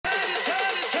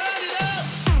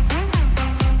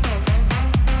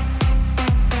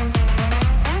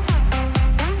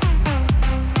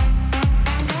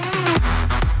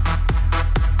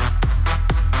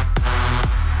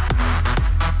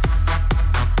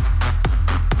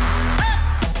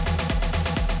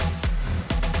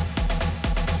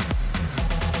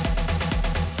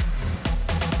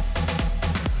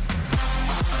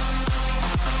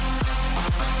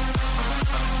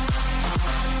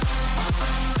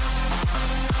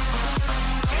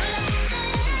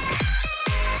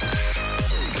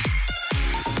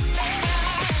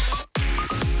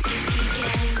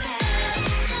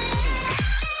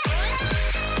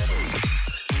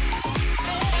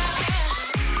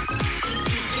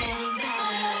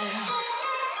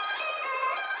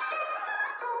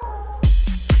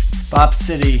Bop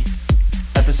City,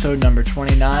 episode number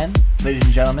 29. Ladies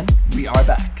and gentlemen, we are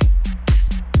back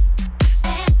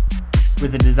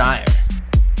with a desire.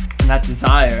 And that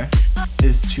desire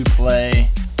is to play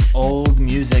old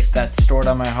music that's stored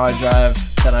on my hard drive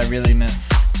that I really miss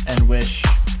and wish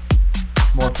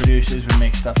more producers would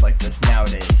make stuff like this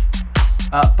nowadays.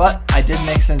 But I did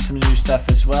mix in some new stuff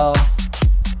as well.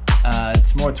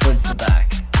 It's more towards the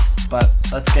back. But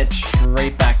let's get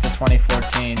straight back to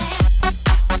 2014.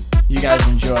 You guys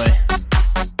enjoy.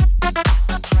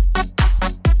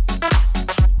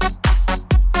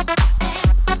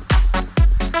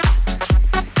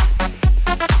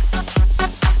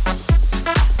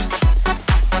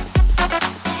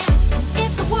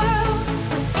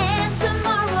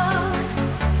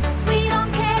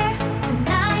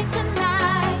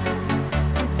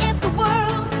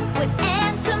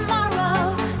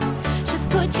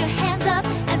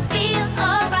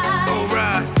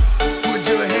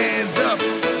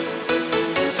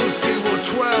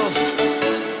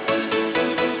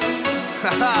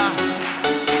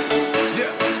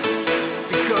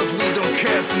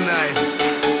 Tonight.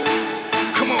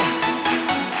 Come on,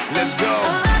 let's go.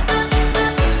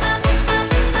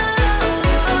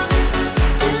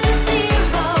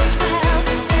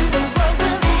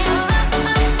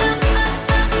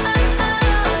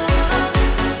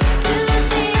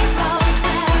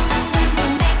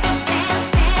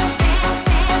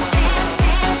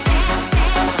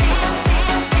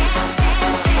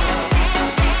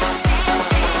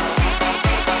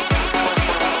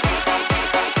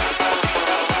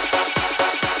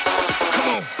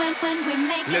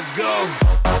 Let's go.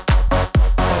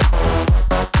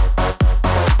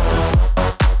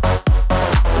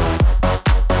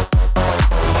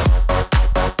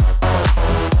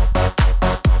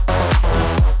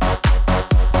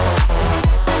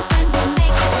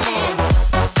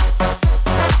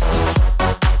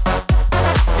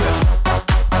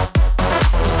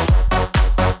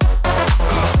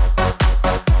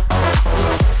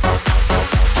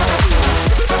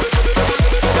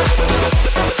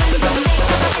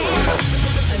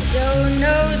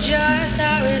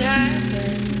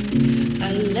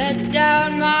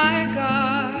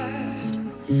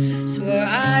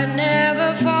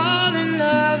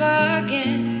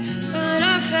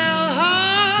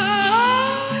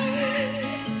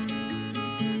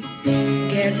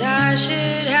 I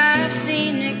should have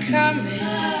seen it coming,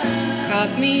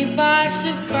 caught me by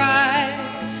surprise.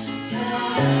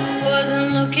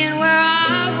 Wasn't looking where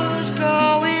I was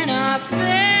going, I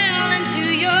fell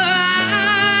into your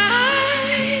eyes.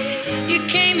 You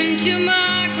came into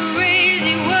my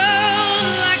crazy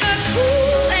world like a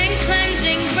cool and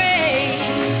cleansing rain.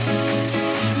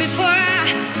 Before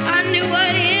I knew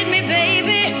what hit me,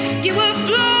 baby, you were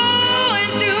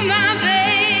flowing through my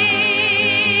veins.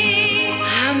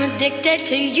 I'm addicted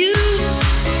to you,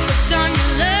 hooked on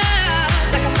your love,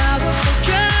 like a powerful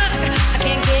drug. I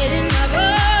can't get enough of.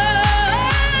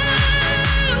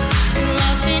 I'm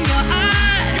lost in your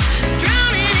eyes,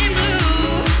 drowning in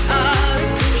blue, out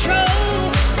of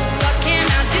control. What can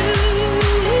I do?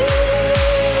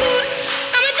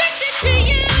 I'm addicted to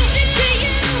you, to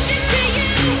you, to you,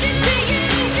 to you,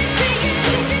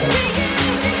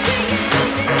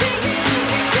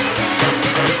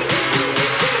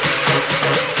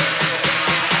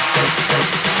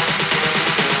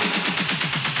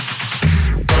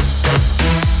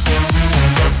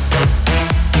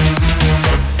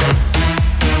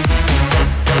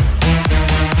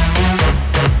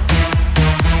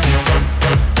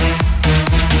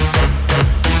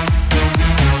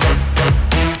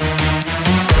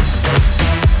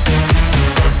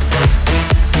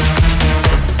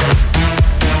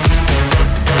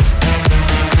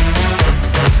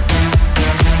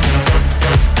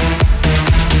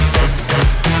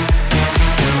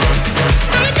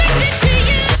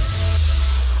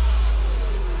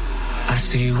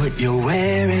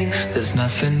 there's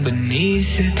nothing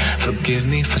beneath it. Forgive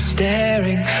me for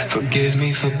staring, forgive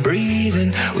me for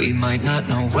breathing. We might not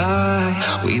know why,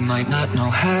 we might not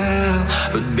know how,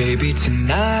 but baby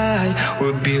tonight,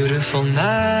 we're beautiful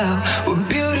now. We're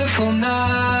beautiful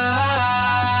now.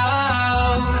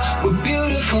 We're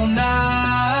beautiful now.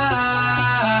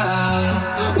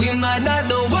 We might not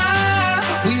know why,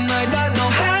 we might not know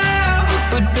how,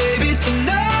 but baby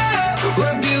tonight,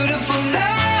 we're beautiful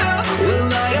now. We'll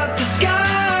light up the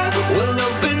sky, we'll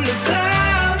open the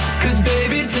clouds, 'cause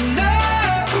baby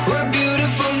tonight, we're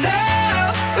beautiful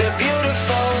now, we're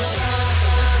beautiful.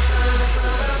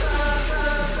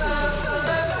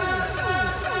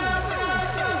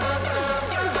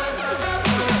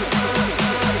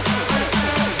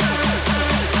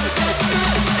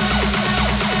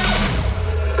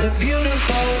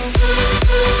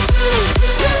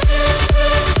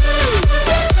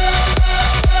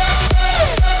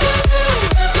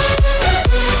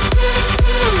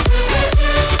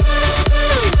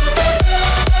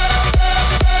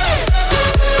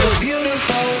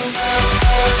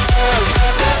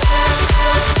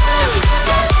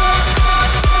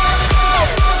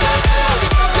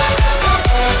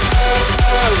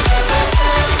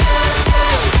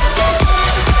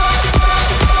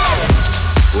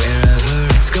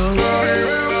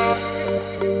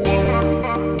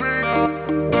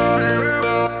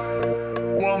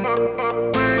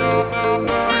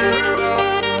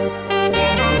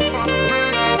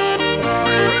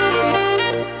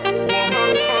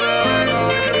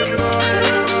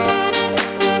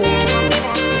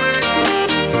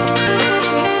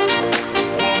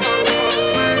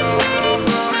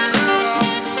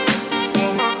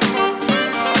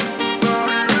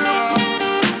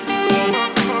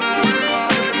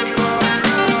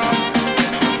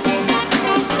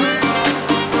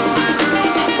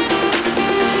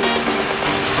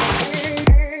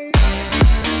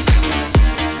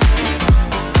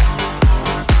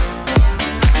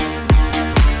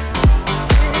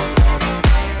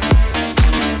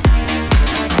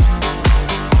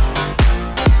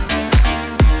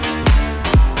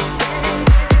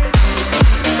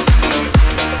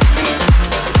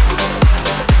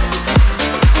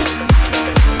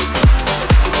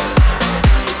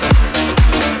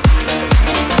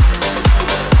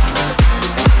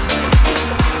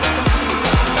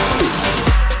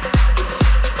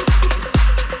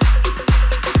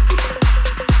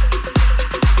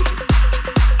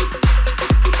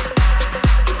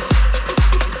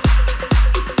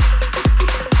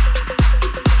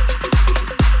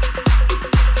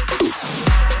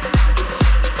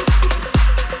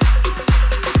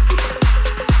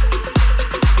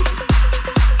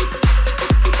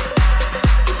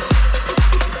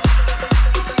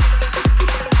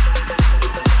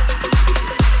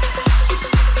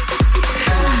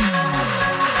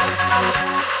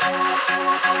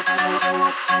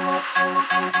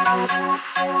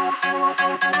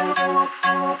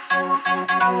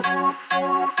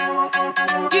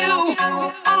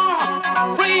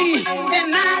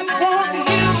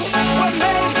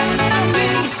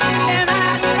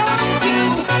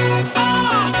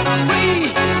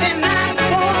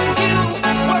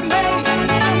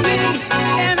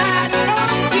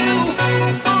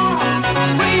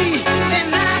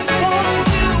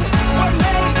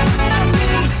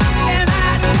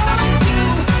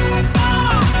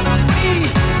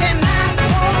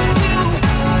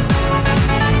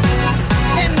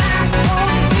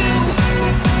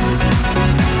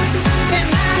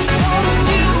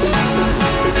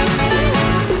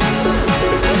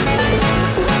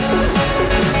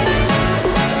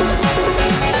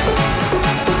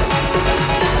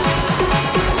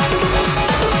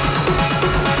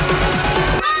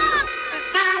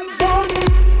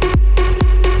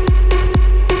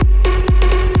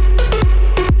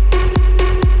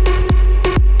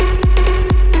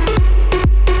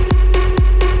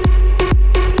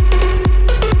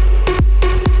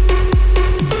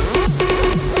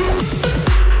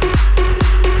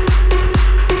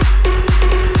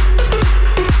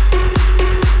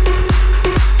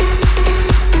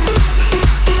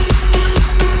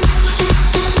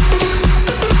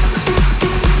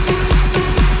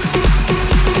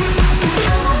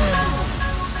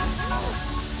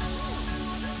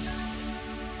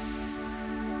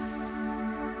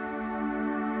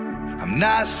 I'm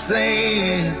not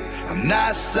saying I'm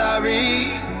not sorry,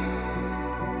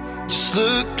 just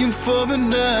looking for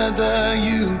another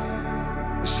you.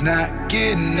 It's not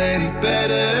getting any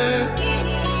better,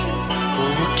 but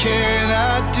what can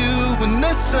I do when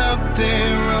there's something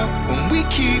wrong? When we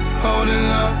keep holding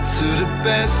on to the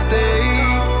best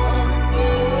days.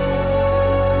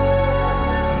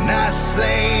 I'm not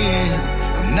saying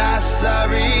I'm not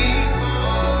sorry,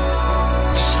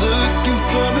 just looking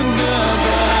for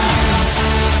another.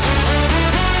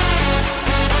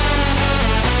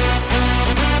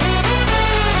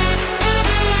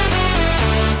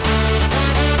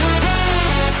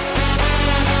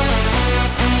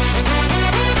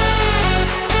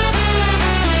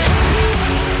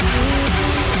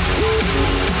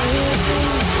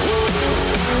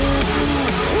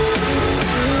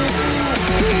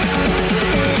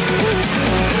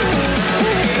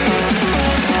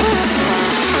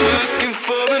 Looking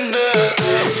for another.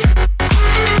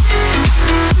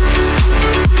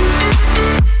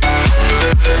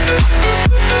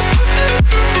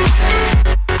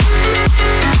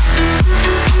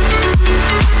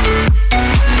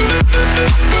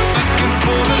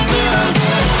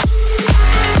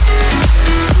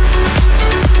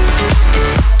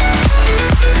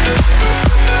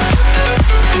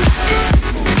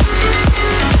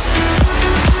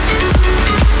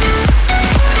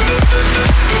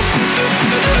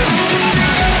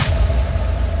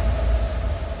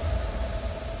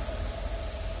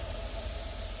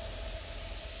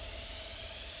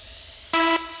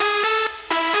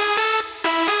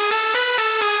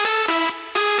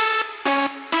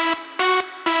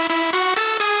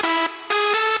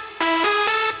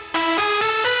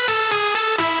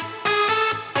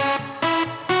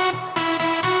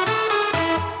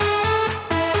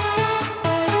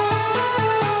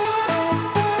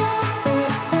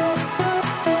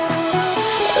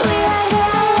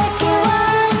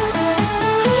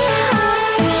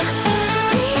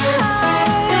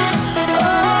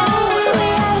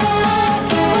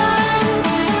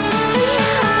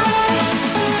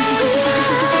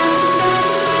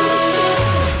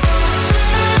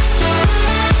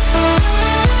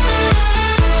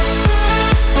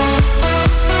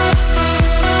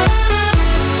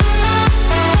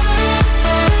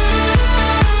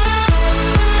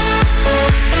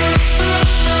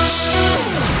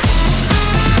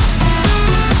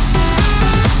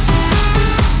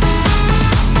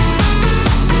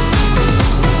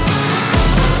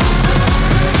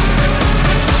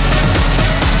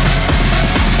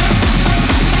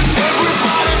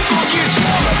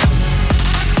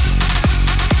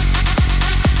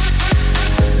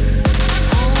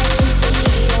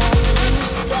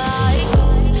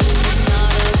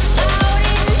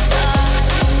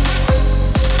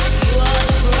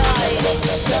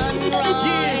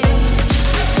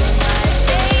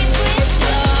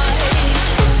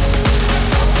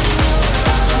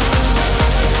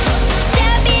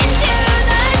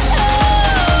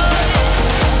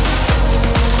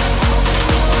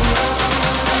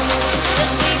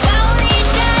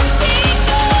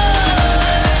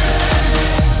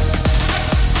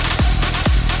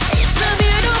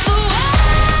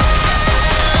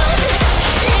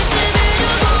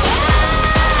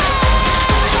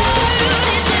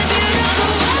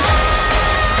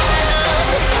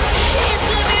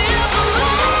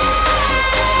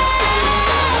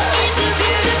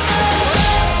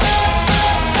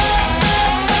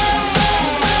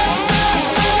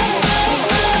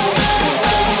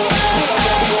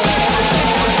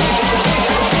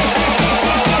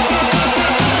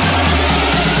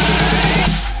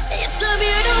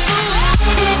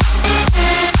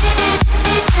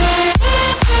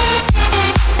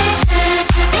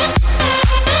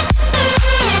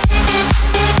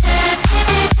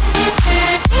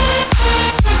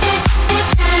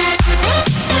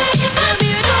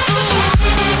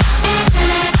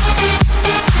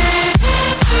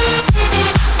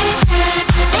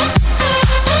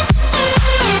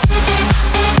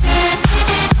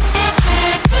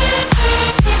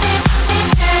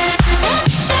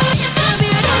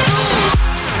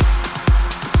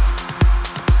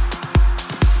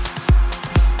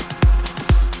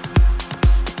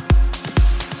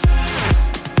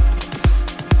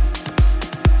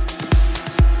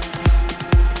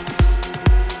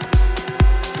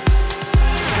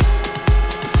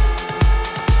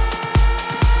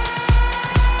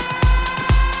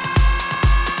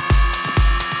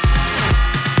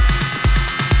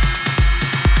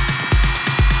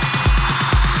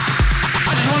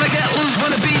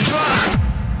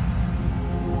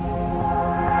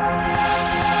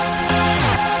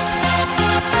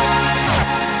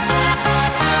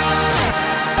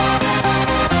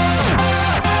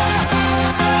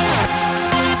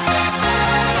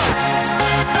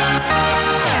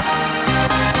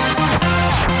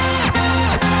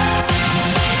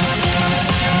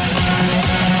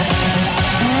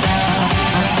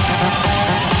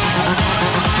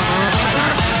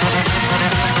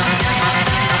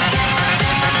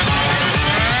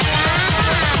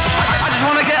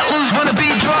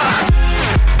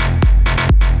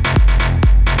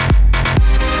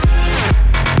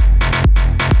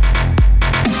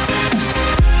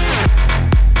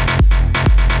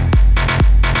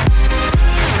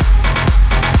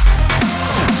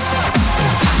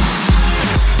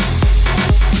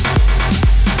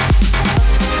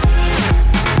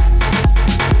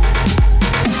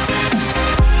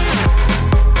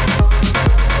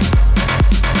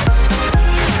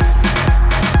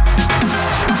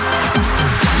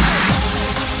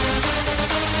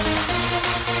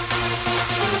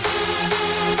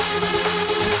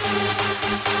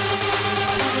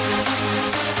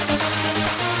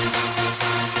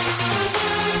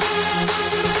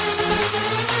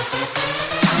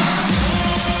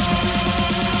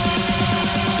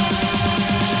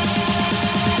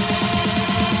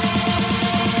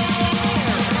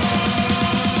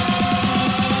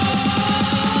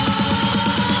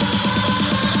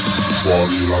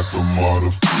 party like a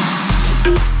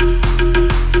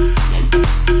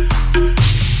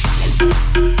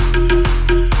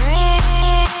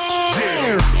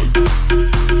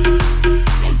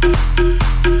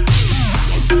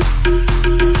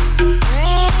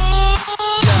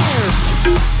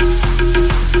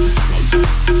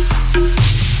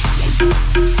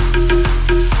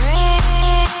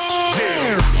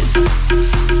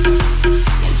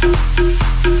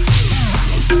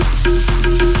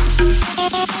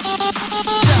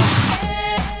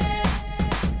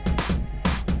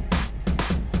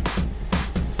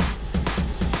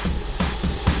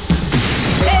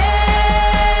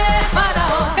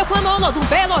Eu clamo no do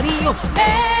Pelourinho.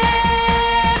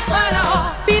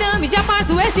 Faraó, pirâmide, a paz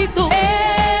do Egito.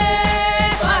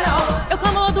 Faraó, eu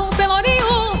clamo do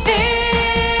Pelourinho.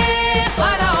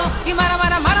 Faraó, e mara,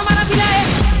 mara, mara, maravilha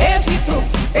é Egito,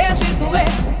 Egito é.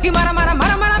 E mara, mara,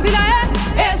 mara, maravilha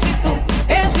é Egito,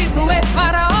 Egito é.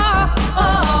 Faraó, oh,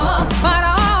 oh,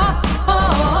 Faraó, oh,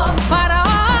 oh, Faraó,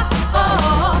 oh,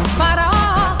 oh,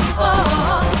 Faraó, oh,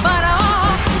 oh, Faraó,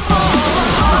 oh,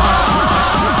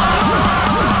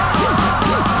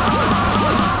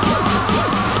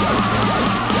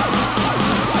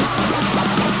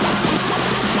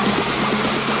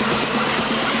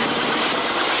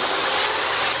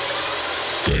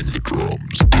 bang the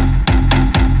drums.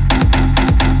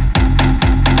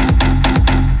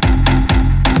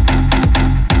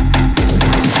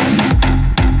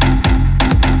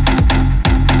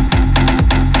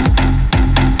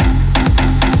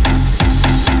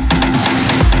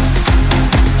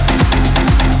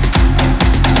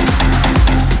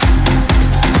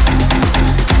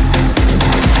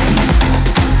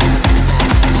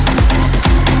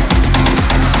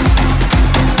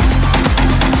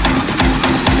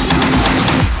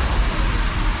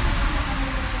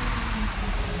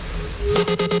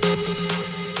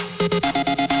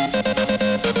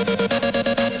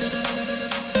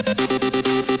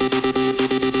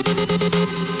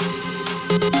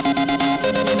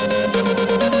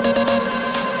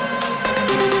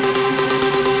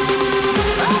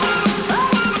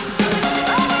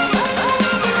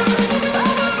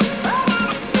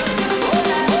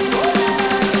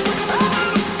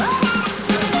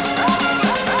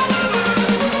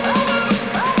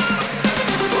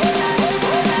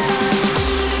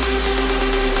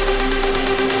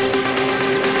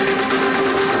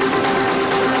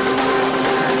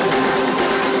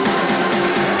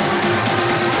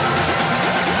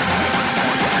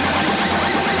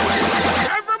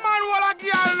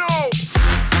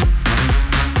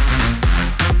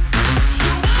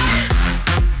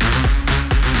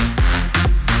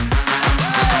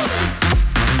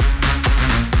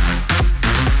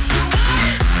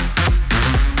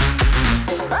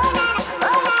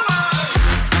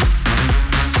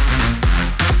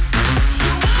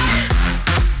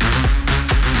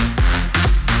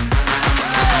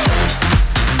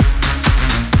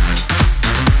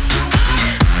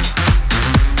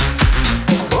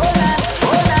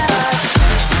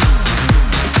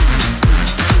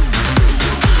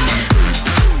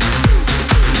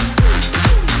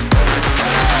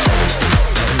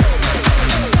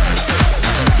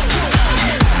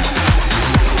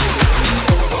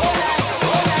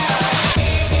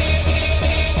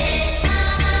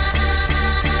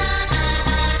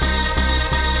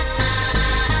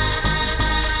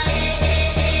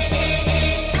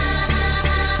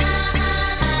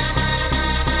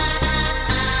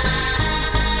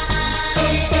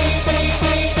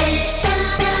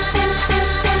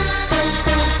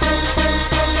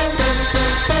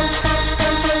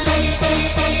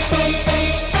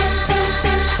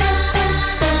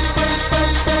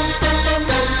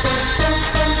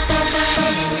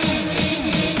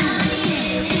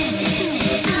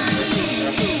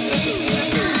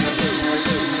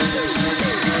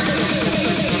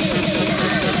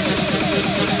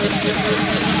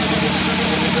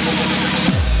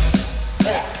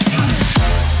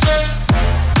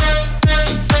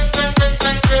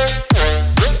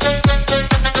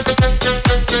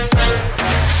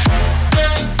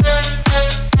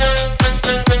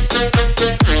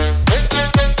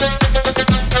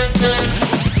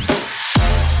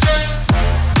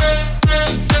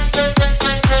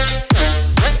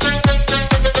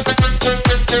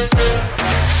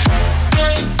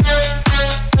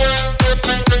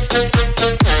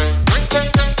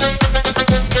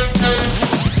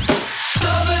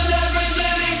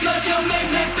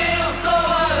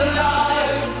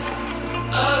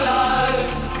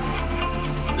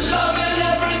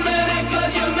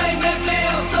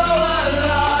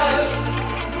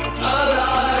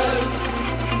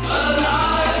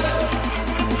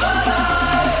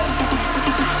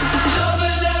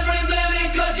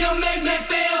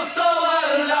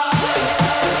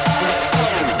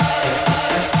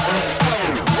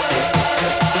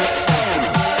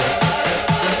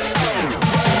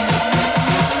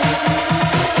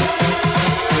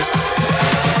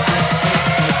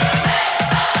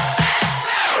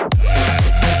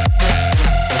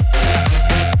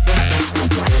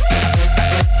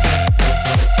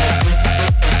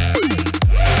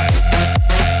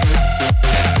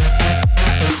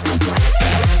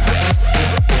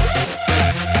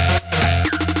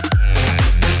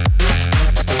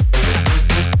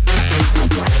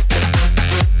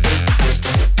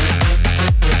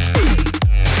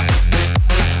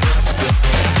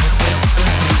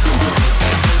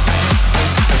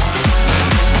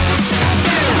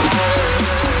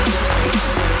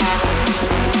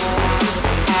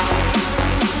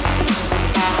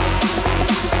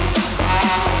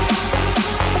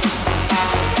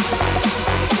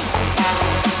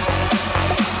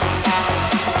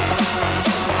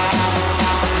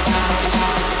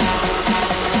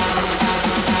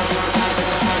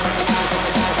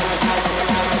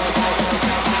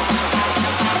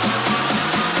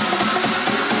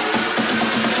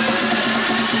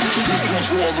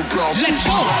 Let's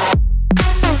go!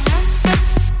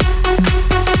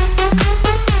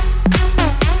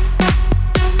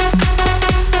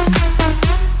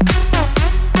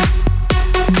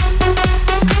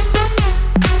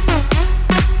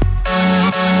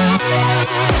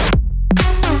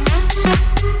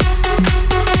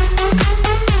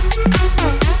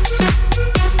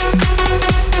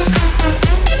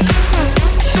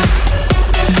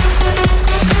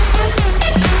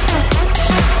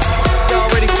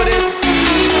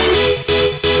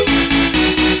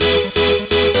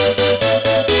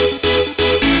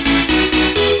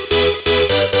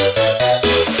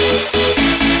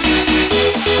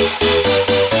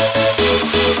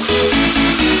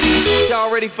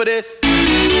 For this.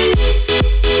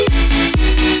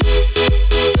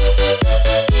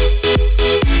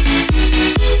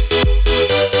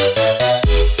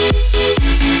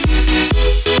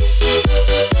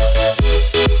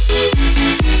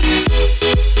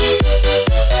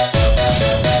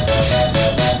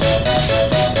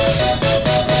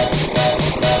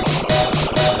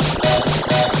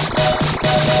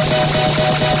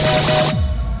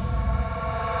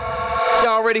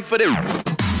 Y'all ready for this?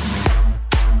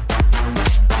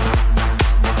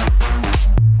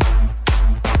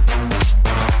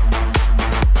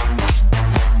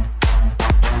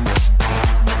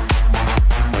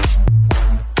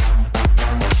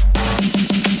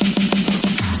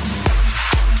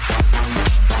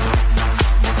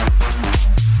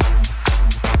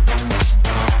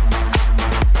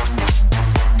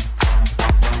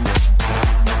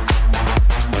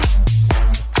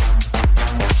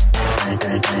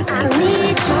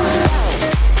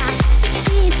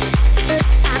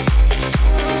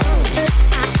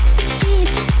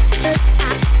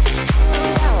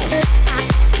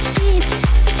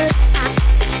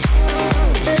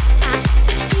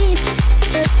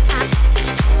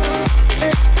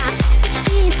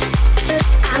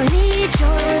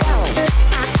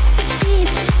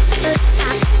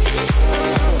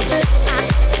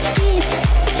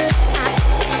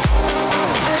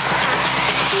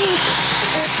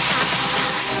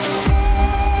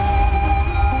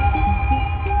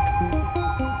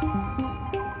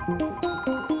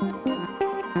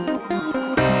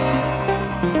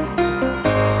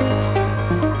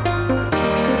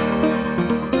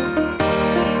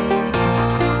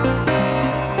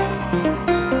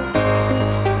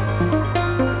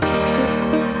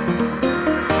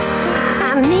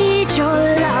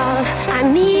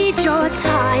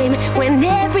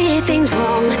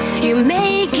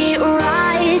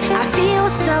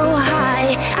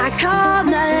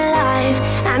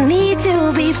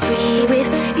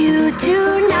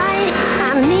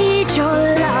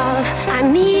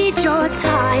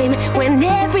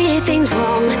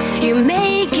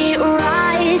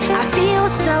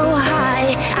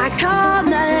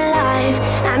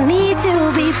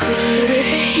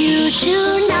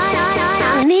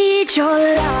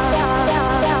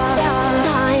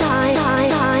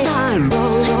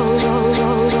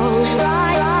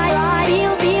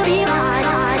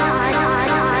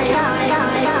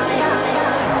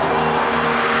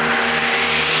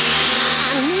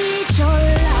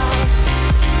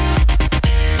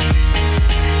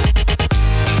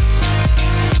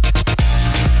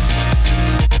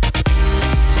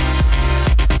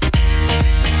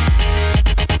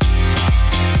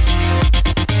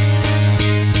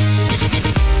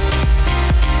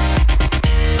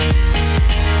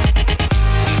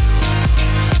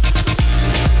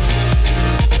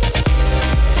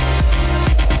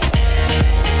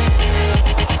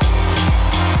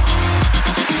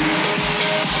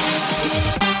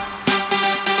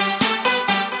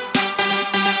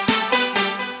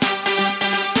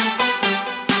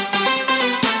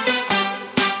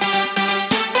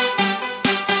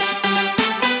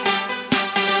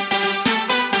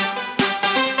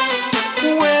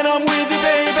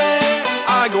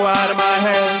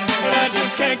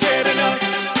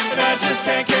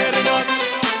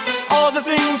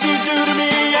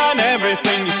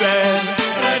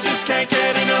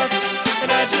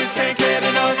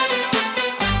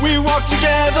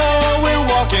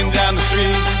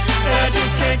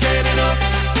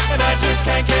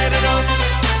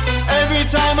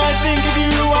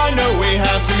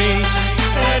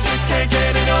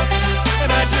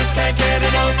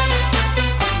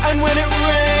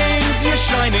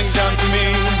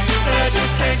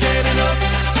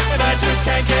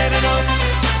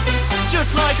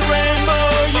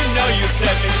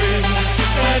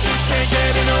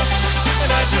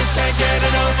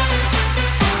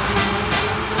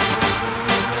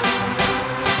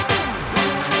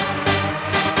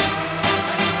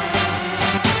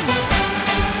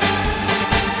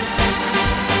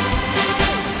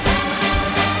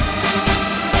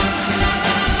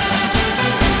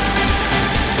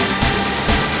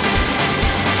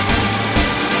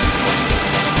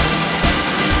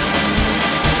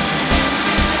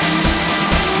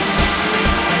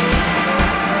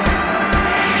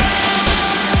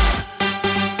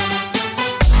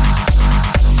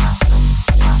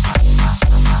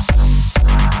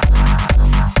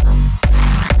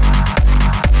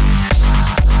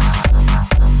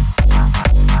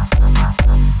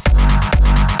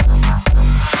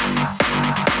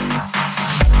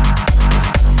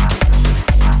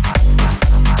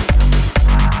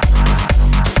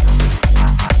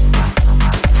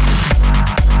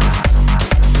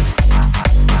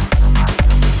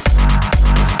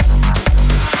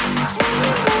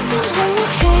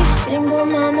 Single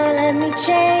mama, let me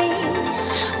chase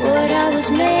what I was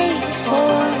made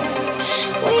for.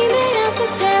 We made up a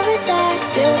paradise,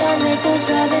 built on nickels,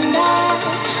 rubbing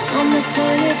dimes. I'ma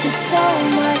turn it to so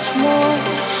much more.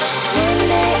 One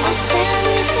day I'll stand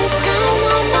with the crown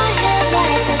on my head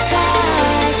like a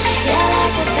god, yeah,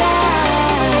 like a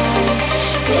god.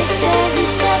 With every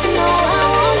step, no, I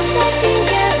won't second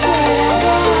guess what I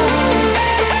want.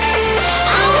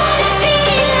 I wanna be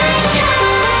like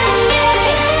Kanye.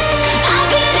 I'll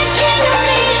be the king of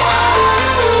me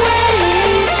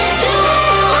always. Do what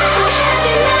I want, I'll have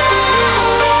it my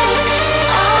way.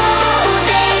 All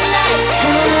day like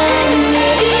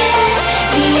Kanye, yeah,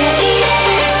 yeah,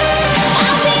 yeah.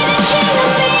 I'll be the king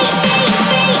of me,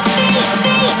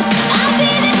 I'll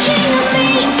be the king of me,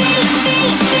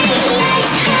 like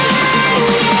Kanye, yeah,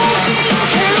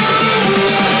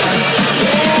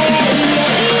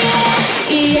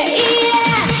 yeah, yeah.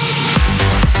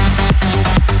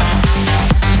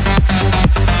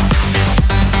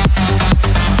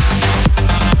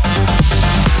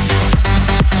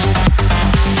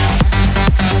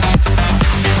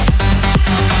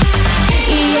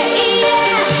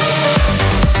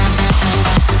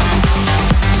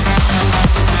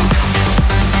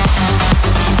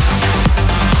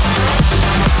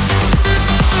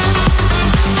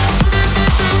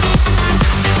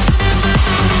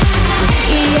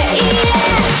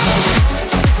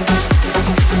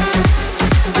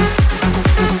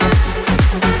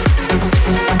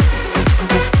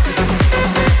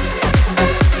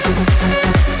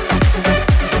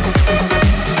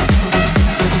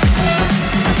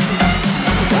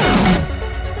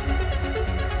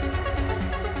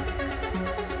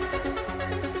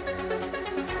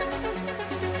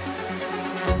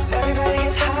 Everybody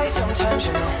gets high sometimes,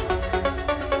 you know.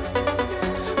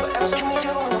 What else can we do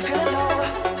when we're feeling low?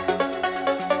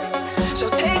 So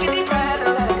take a deep breath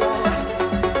and let it go.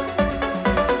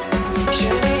 You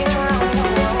shouldn't be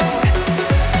drowning, no.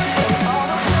 And all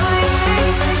the time they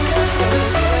take us into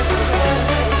different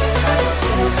places, I will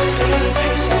still be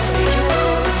patient with you.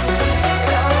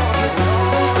 And I know you know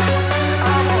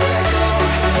I won't let go.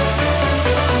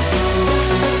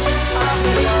 I'll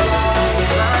be your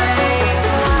lifeline.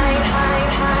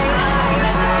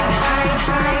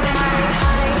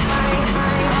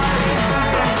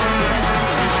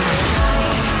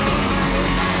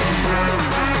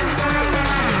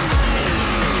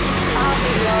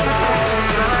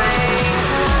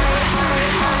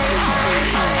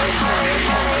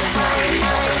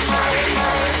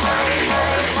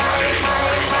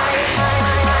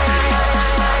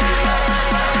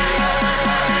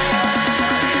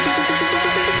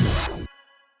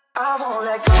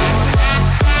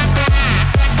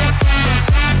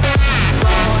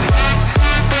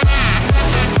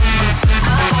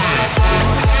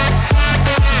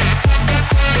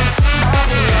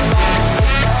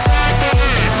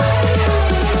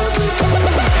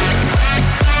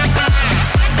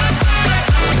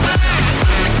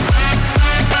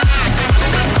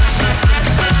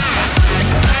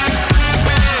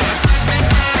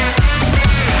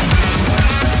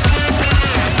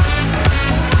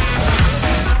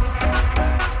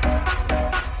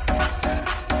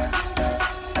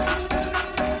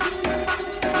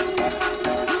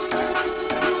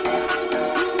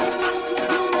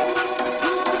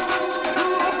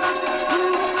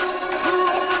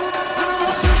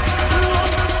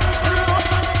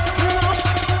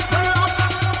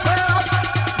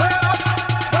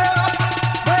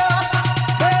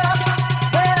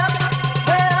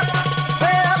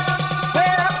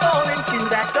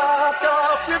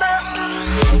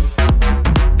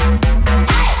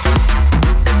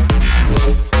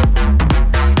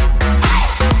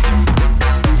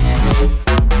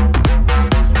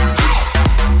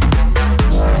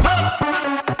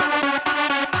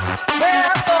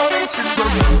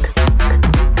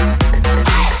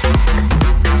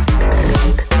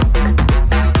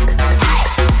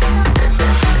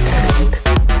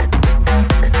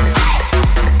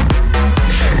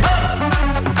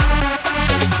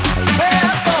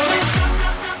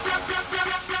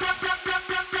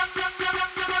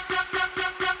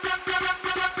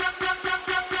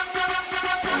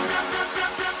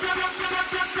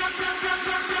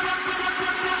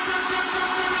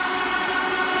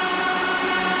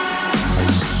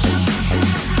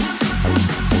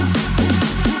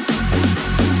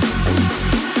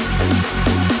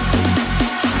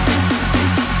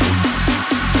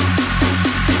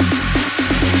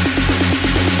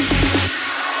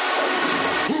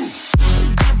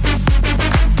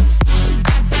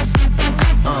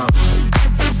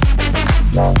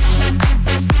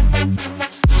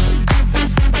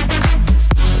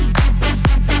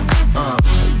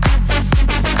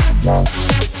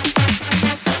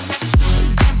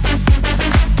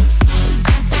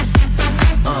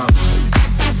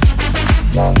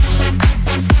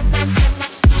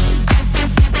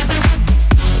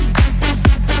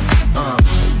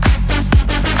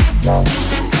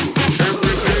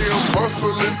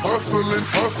 hustling,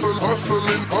 hustling,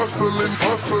 hustling, hustling,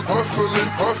 hustling, hustling,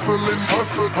 hustling,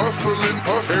 hustling, hustling,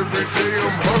 hustling. Every day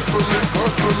I'm hustling,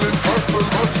 hustling, hustling,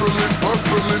 hustling,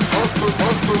 hustling, hustling,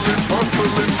 hustling,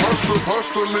 hustling, hustling,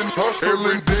 hustling, hustling.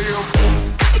 Every day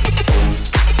I'm.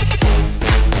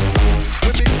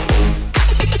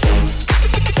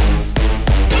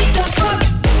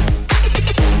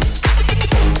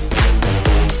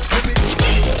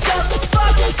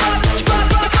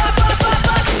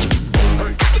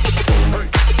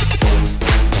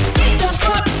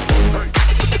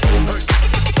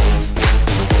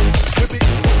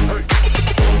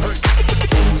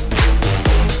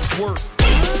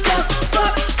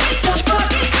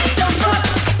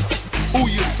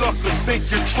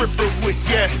 Tripping with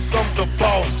yes, I'm the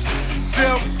boss.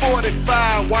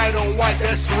 745, white on white,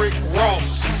 that's Rick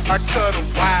Ross. I cut them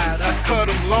wide, I cut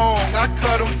them long, I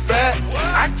cut them fat.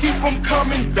 I keep them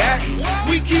coming back,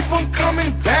 we keep them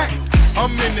coming back.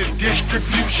 I'm in the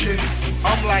distribution,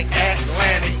 I'm like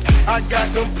Atlantic. I got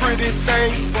them pretty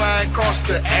things flying across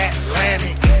the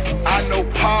Atlantic. I know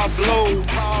Pablo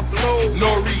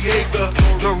Noriega,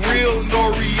 the real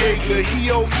Noriega.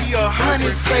 He owe me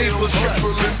 100 favors.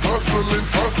 Hustling, hustling,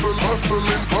 hustling,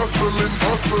 hustling, hustling,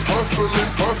 hustling, hustling,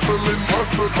 hustling,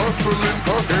 hustling, hustling,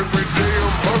 hustling. Every day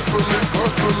I'm hustling,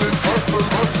 hustling, hustling,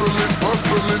 hustling,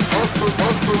 hustling, hustling,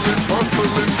 hustling,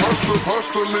 hustling, hustling,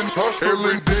 hustling, hustling.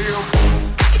 Every day I'm.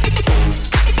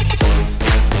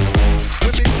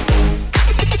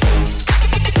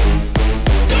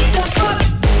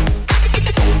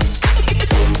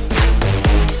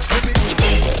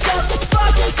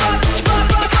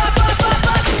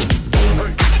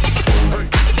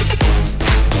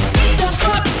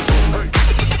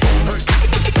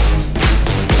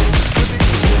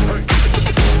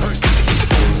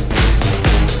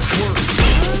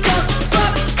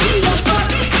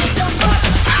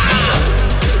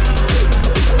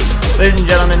 Ladies and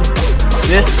gentlemen,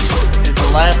 this is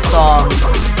the last song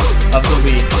of the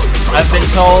week. I've been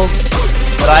told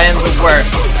that I am the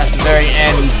worst at the very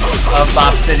end of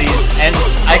Bop Cities, and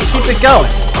I keep it going.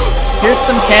 Here's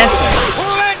some Cancer. Who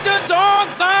let the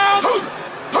dogs out? Who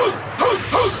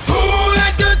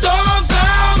let the dogs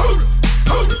out? Who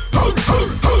let the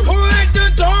dogs out? Who let the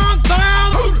dogs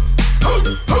out?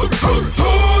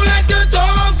 Who let the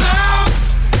dogs out?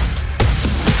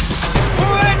 Who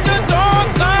let the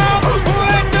dogs out? Who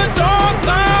let the dogs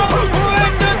out?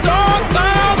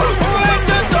 Who let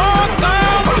the dogs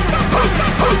out?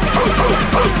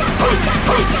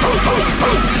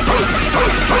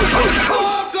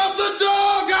 Lock up the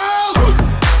doghouse.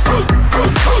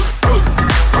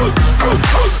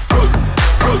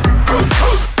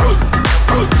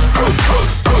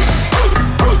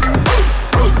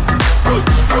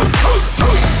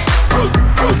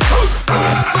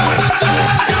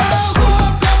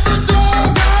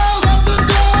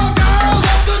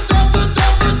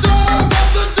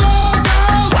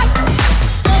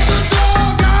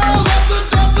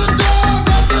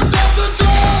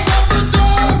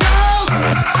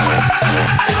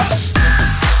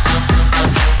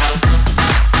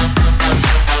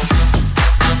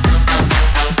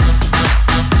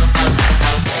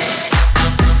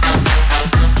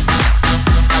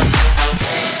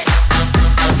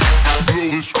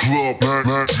 Club.